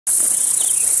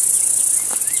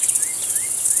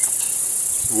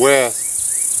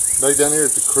West, back down here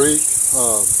at the creek.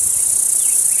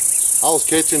 I was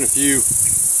catching a few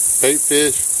bait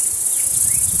fish,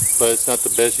 but it's not the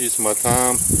best use of my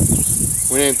time.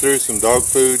 Went in through some dog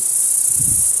food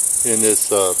in this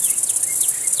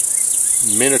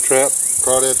minnow trap,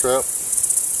 crawdad trap.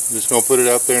 I'm just gonna put it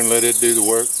out there and let it do the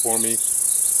work for me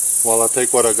while I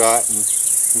take what I got and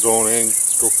go on in,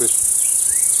 go fish.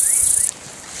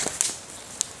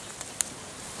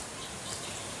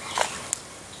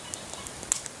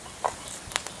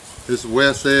 This is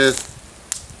West S.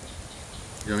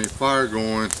 Got me a fire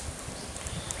going.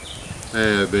 I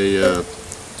have a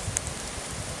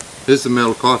this is a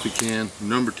metal coffee can.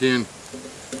 Number 10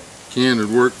 can would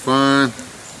work fine.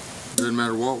 Doesn't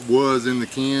matter what was in the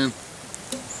can.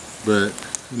 But,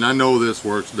 and I know this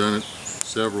works, done it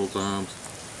several times.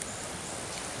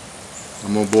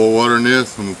 I'm gonna boil water in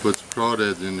this. I'm gonna put some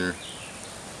crawdads in there.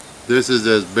 This is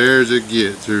as bare as it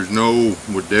gets. There's no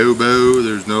adobo,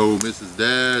 there's no Mrs.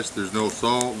 Dash, there's no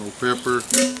salt, no pepper.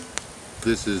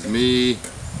 This is me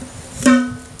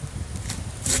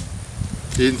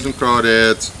eating some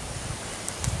crawdads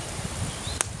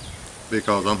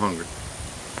because I'm hungry.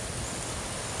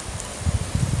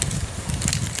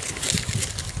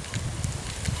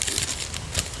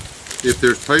 If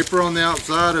there's paper on the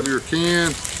outside of your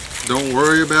can, don't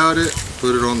worry about it.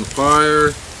 Put it on the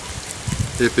fire.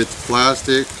 If it's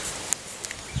plastic,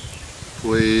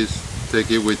 please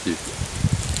take it with you.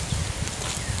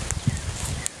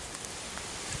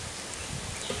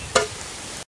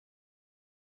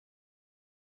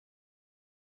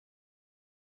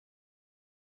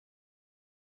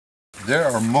 There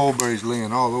are mulberries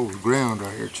laying all over the ground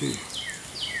right here too.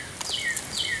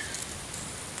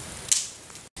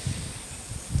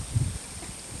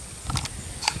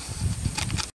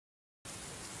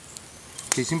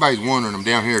 In case anybody's wondering, I'm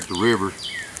down here at the river.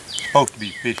 Supposed to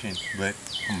be fishing, but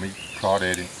I'm gonna eat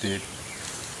crawdad instead.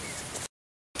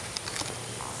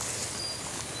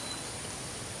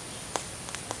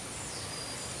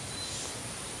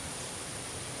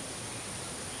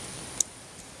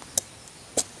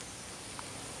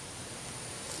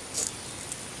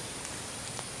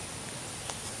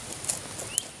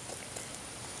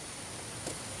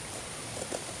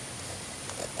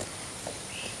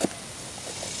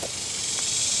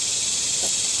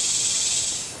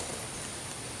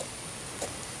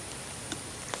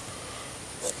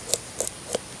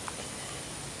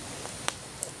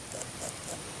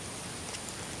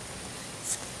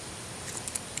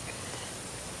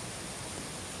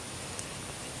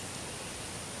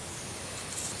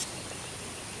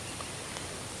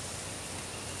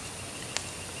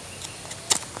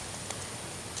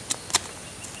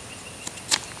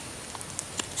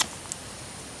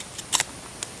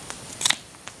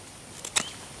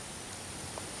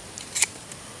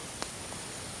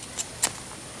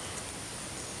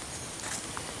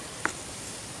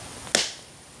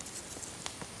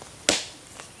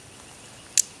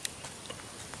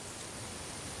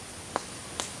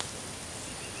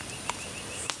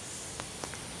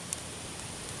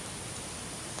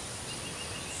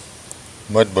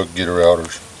 Mudbug getter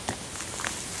outers.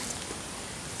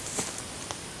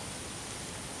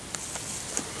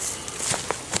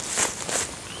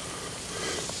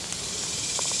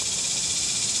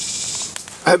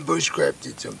 I Bushcraft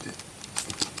did something.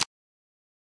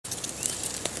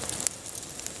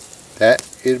 That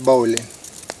is boiling.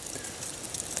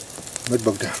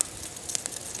 Mudbug down.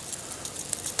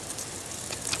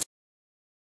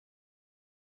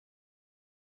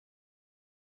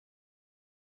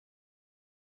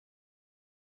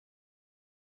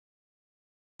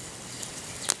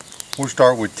 We'll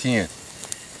start with 10.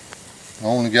 I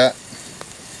only got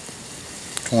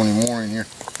 20 more in here.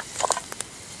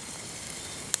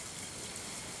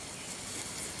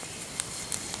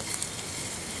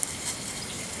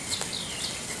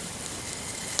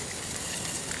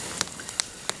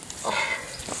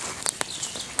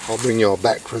 I'll bring y'all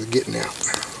back for the getting out.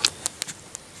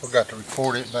 Forgot to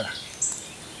record it, but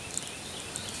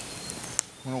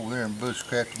I went over there and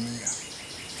bushcrafted me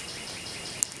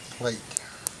a plate.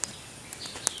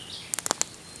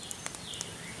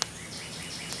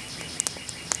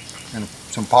 And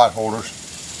some pot holders.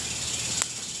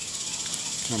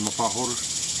 Some of my pot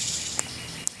holders.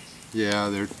 Yeah,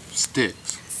 they're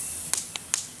sticks.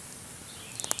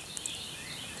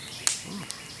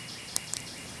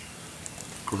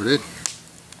 Crawdad.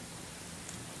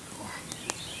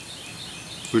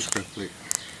 Bushcraft plate.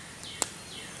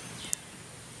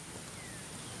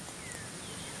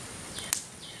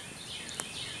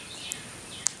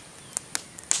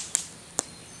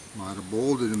 My Might have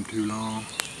boiled them too long.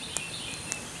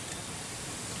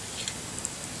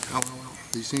 Oh well,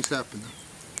 these things happen.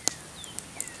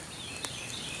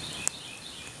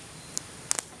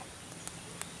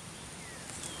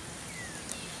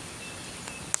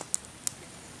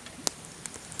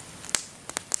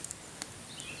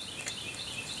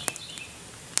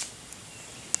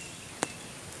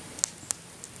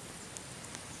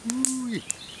 Ooh-wee.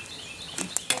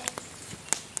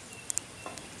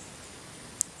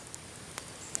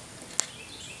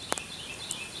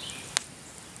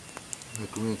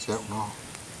 Have to rinse that one off.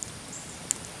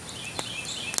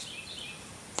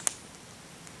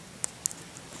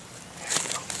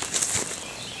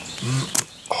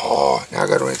 Oh, now I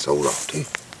gotta rinse those off too.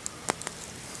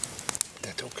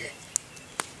 That's okay.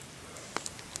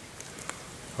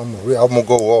 I'm gonna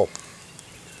go off.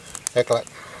 Act like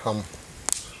I'm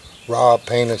rob,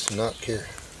 painless, and not care.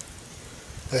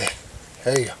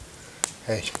 Hey,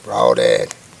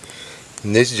 Crawdad.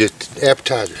 And this is just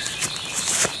appetizer.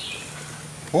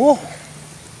 Oh,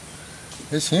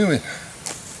 it's humid.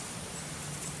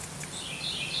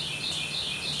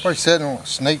 Probably sitting on a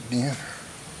snake den.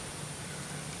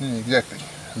 Yeah, exactly.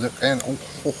 Look, and oh,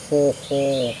 ho, ho,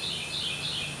 ho.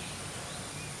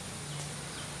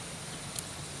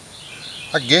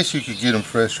 I guess you could get them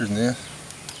fresher than this.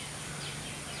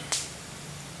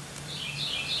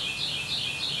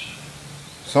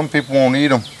 Some people won't eat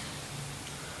them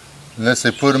unless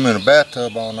they put them in a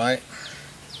bathtub all night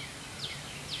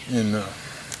and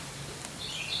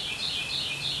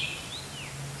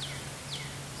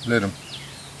let them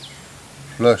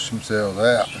flush themselves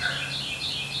out.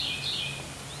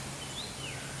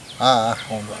 I,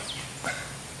 on the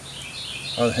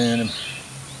other hand, am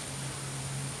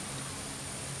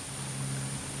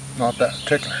not that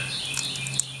particular.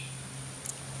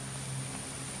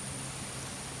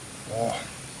 Oh.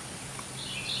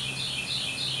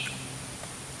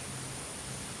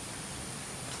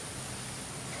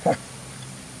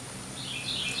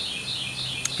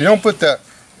 If you don't put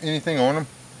anything on them,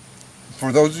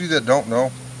 for those of you that don't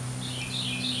know,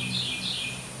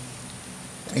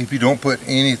 if you don't put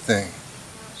anything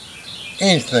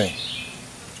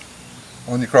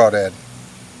on your crawdad,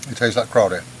 it tastes like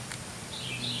crawdad.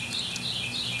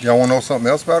 Y'all want to know something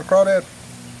else about a crawdad?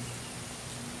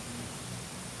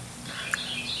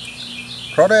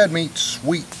 Crawdad meat's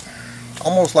sweet,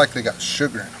 almost like they got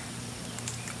sugar in them.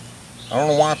 I don't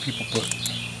know why people put it.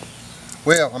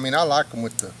 Well, I mean, I like them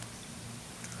with the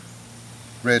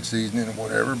red seasoning or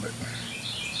whatever, but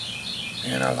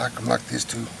and I like them like this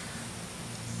too.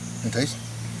 And taste.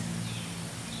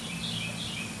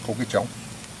 Go get y'all.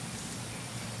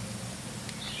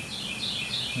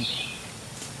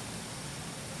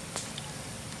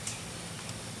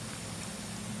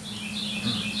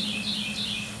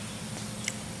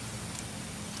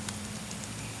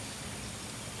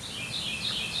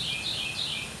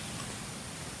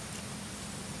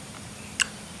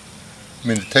 I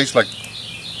mean,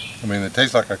 it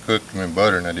tastes like I cooked them in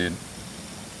butter, and I did.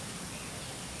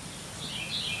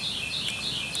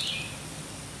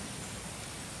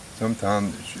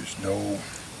 Sometimes there's just no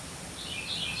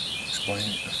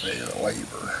explaining the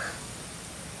flavor.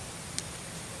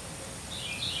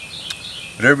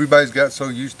 But everybody's got so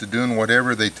used to doing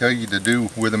whatever they tell you to do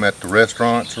with them at the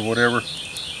restaurants or whatever.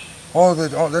 Oh,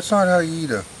 that's not how you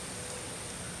eat a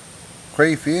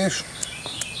crayfish.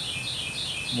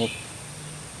 Well,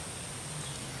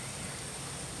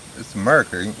 it's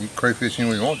America. You can eat crayfish any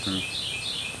way you want to.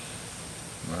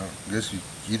 Well, I guess you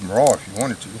eat them raw if you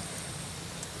wanted to.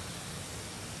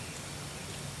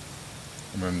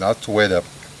 I mean, that's the way the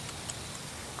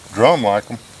drum like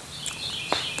them.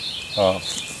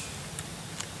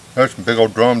 There's some big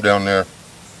old drum down there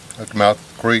at the mouth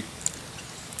of the creek.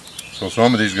 So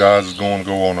some of these guys is going to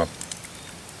go on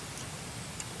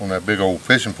that big old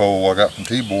fishing pole I got from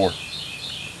T-Bore,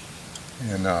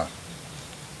 and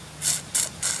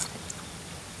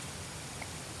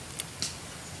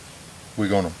we're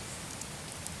gonna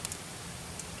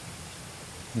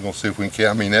see if we can catch.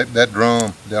 I mean, that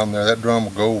drum down there, that drum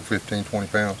will go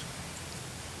 15-20 pounds.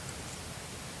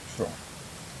 So,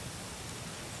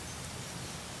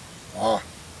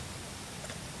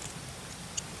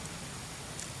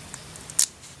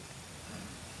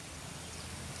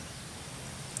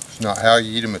 it's not how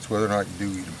you eat them, it's whether or not you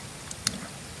do eat them.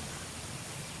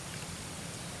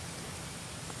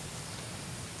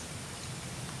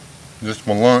 This is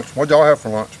my lunch. What y'all have for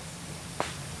lunch?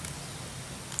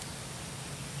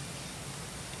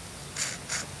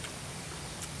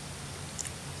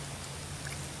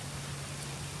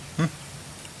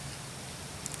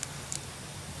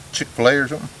 Chick-fil-A or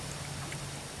something?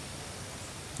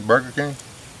 Burger King,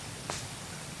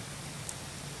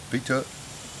 Pizza Hut,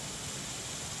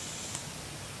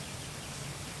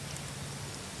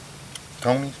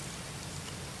 Tony's,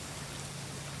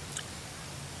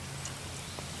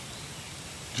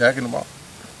 Jack in the Box,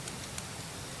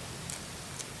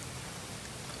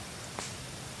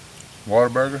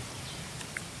 Whataburger.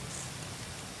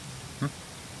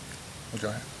 What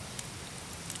y'all have?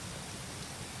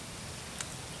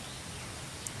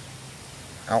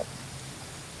 Out.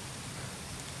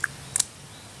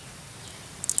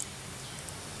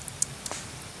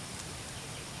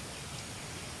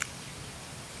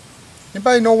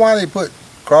 Anybody know why they put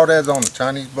crawdads on the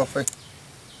Chinese buffet?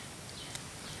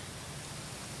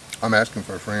 I'm asking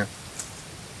for a friend.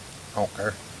 I don't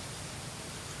care.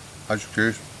 I was just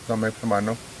curious. Maybe somebody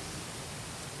know.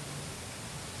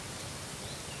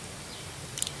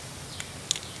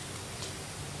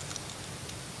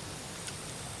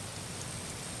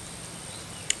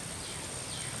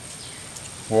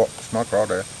 Well, it's not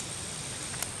crawdad.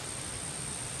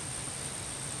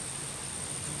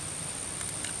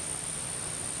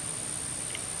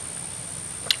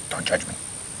 Don't judge me.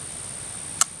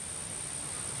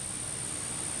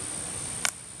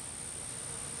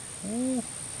 Ooh.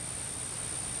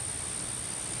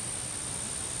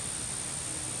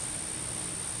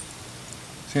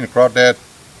 Seen a crawdad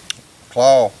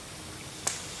claw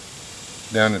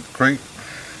down at the creek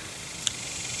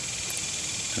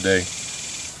today.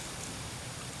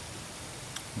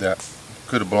 That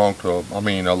could have belonged to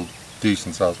a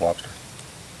decent sized lobster.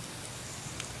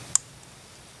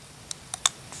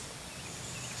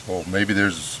 So maybe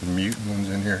there's some mutant ones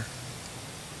in here.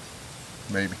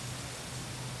 Maybe.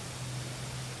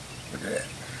 Look at that.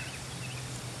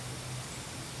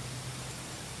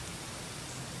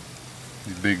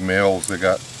 These big males, they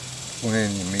got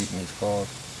plenty of meat in these claws.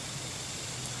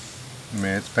 I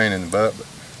mean, it's a pain in the butt, but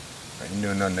I ain't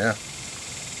doing nothing now.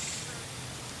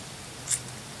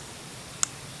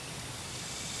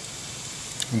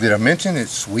 Did I mention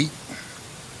it's sweet?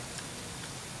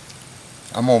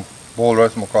 I'm gonna boil the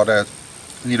rest of my crawdads,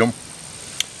 eat them,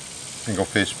 and go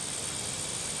fish.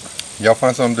 Y'all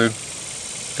find something to do.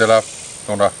 Stay alive,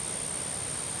 don't die.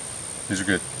 These are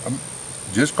good.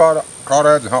 Just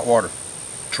crawdads in hot water.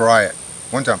 Try it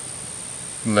one time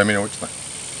and let me know what you think.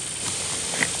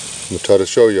 I'm gonna try to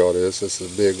show y'all this. This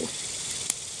is a big one.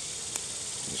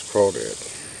 This crawdad.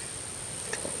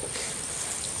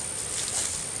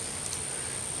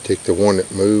 Take the one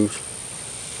that moves.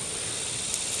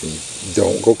 And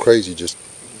don't go crazy, just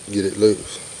get it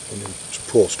loose. And then just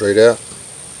pull straight out.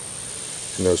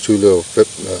 And those two little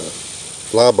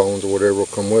fly bones or whatever will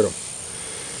come with them.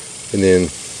 And then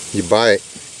you bite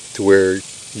to where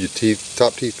your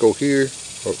top teeth go here,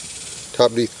 or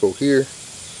top teeth go here,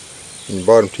 and your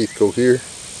bottom teeth go here.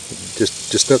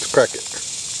 Just enough to crack it.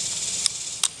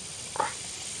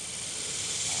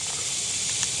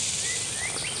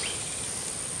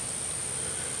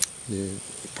 You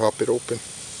pop it open.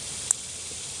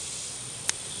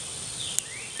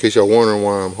 In case y'all wondering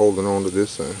why I'm holding on to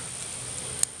this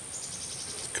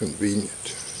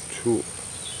convenient tool.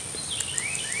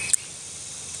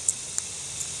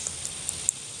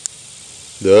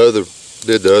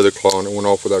 Did the other claw and it went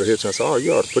off without a hitch, and I said, oh,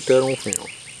 you ought to put that on film.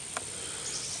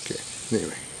 Okay,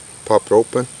 anyway, pop it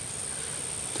open.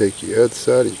 Take your other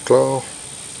side of your claw.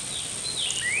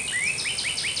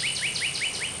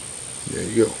 There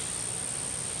you go.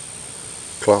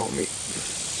 Claw meat.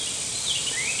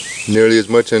 Nearly as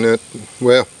much in it.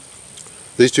 Well,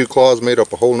 these two claws made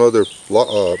up a whole nother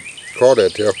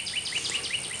crawdad tail.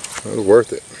 That was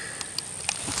worth it.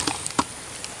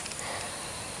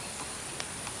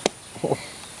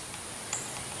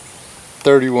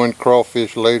 31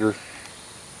 crawfish later,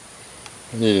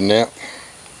 I need a nap,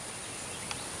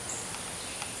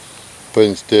 but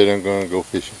instead I'm going to go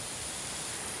fishing,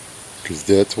 because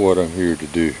that's what I'm here to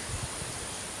do.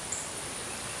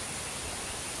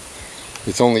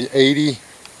 It's only 80,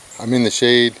 I'm in the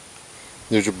shade,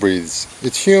 there's a breeze.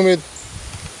 It's humid,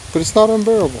 but it's not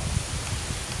unbearable.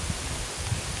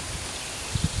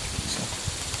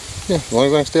 So, yeah, as long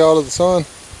as I can stay out of the sun,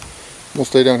 I'm going to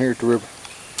stay down here at the river,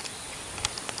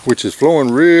 which is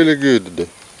flowing really good today.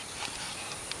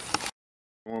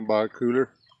 I want to buy a cooler.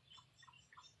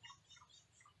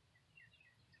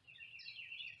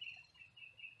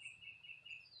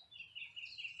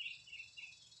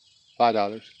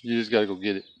 $5. You just gotta go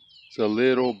get it. It's a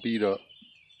little beat up.